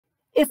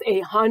If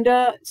a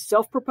Honda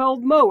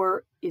self-propelled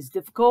mower is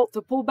difficult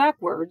to pull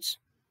backwards,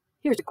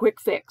 here's a quick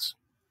fix.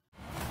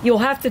 You'll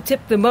have to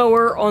tip the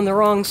mower on the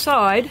wrong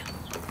side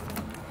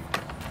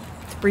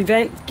to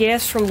prevent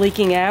gas from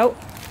leaking out.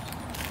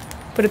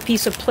 Put a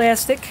piece of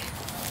plastic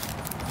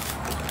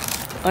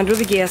under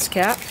the gas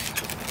cap.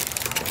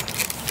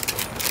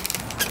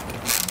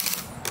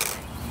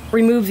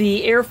 Remove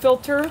the air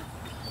filter.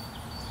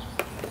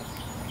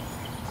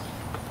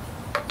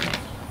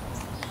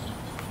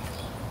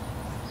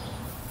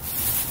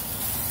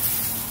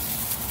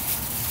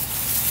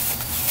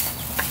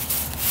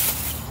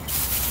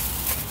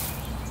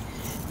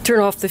 Turn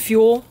off the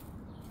fuel.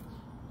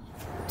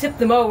 Tip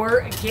the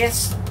mower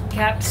gas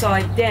cap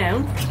side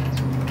down.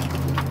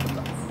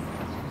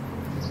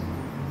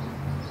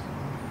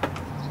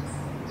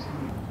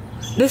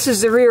 This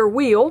is the rear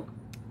wheel,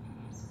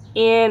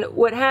 and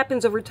what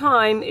happens over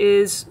time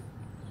is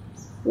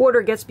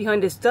water gets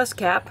behind this dust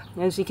cap.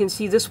 As you can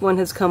see, this one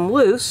has come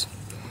loose,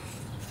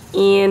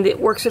 and it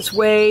works its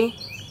way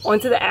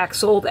onto the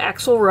axle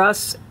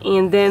rusts,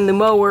 and then the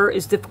mower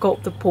is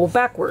difficult to pull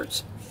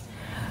backwards.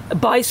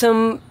 Buy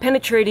some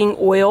penetrating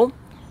oil.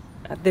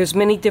 There's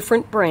many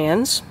different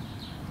brands.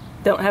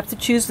 Don't have to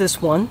choose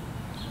this one.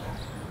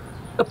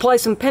 Apply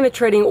some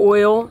penetrating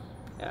oil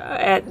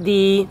at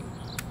the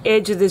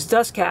edge of this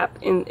dust cap.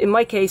 In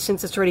my case,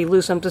 since it's already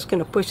loose, I'm just going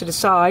to push it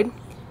aside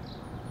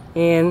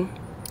and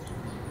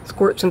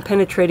squirt some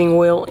penetrating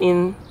oil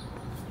in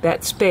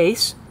that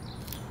space.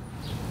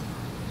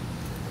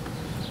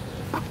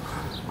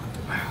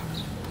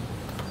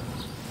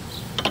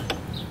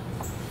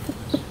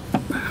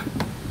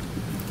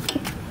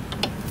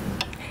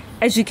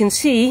 As you can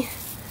see,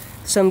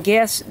 some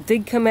gas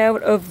did come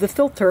out of the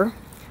filter.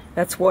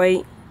 That's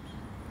why,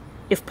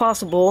 if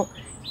possible,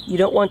 you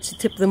don't want to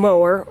tip the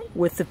mower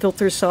with the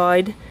filter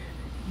side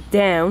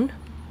down.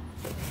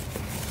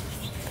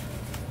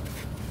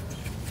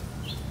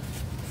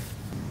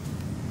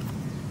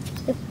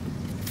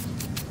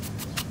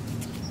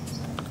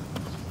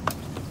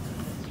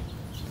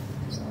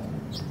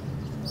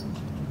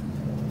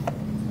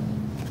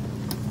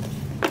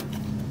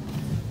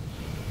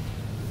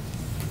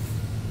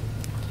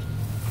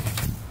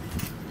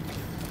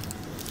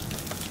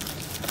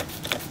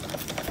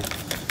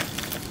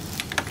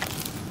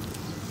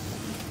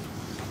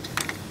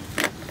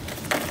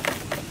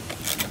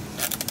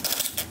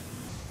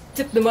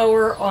 Tip the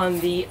mower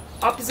on the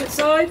opposite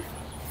side.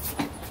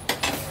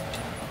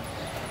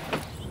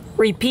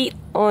 Repeat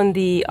on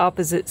the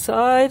opposite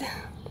side.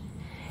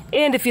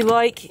 And if you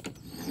like,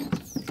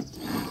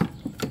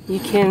 you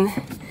can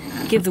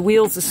give the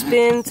wheels a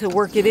spin to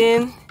work it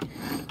in,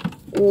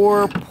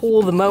 or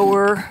pull the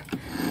mower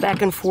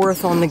back and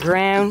forth on the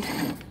ground.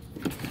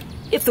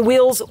 If the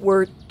wheels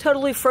were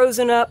totally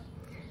frozen up,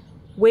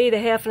 wait a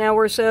half an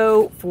hour or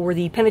so for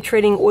the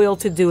penetrating oil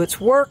to do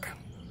its work.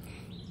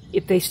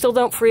 If they still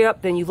don't free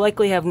up, then you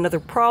likely have another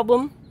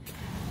problem.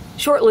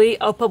 Shortly,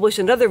 I'll publish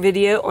another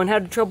video on how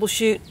to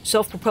troubleshoot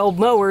self-propelled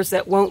mowers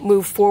that won't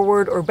move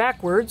forward or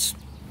backwards.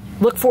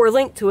 Look for a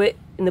link to it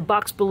in the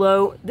box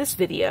below this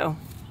video.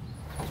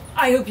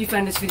 I hope you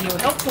found this video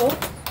helpful.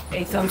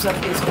 A thumbs up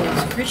is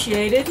always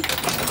appreciated.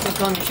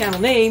 Click on the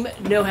channel name,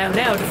 Know How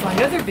Now, to find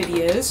other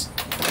videos.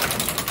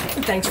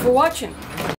 And thanks for watching.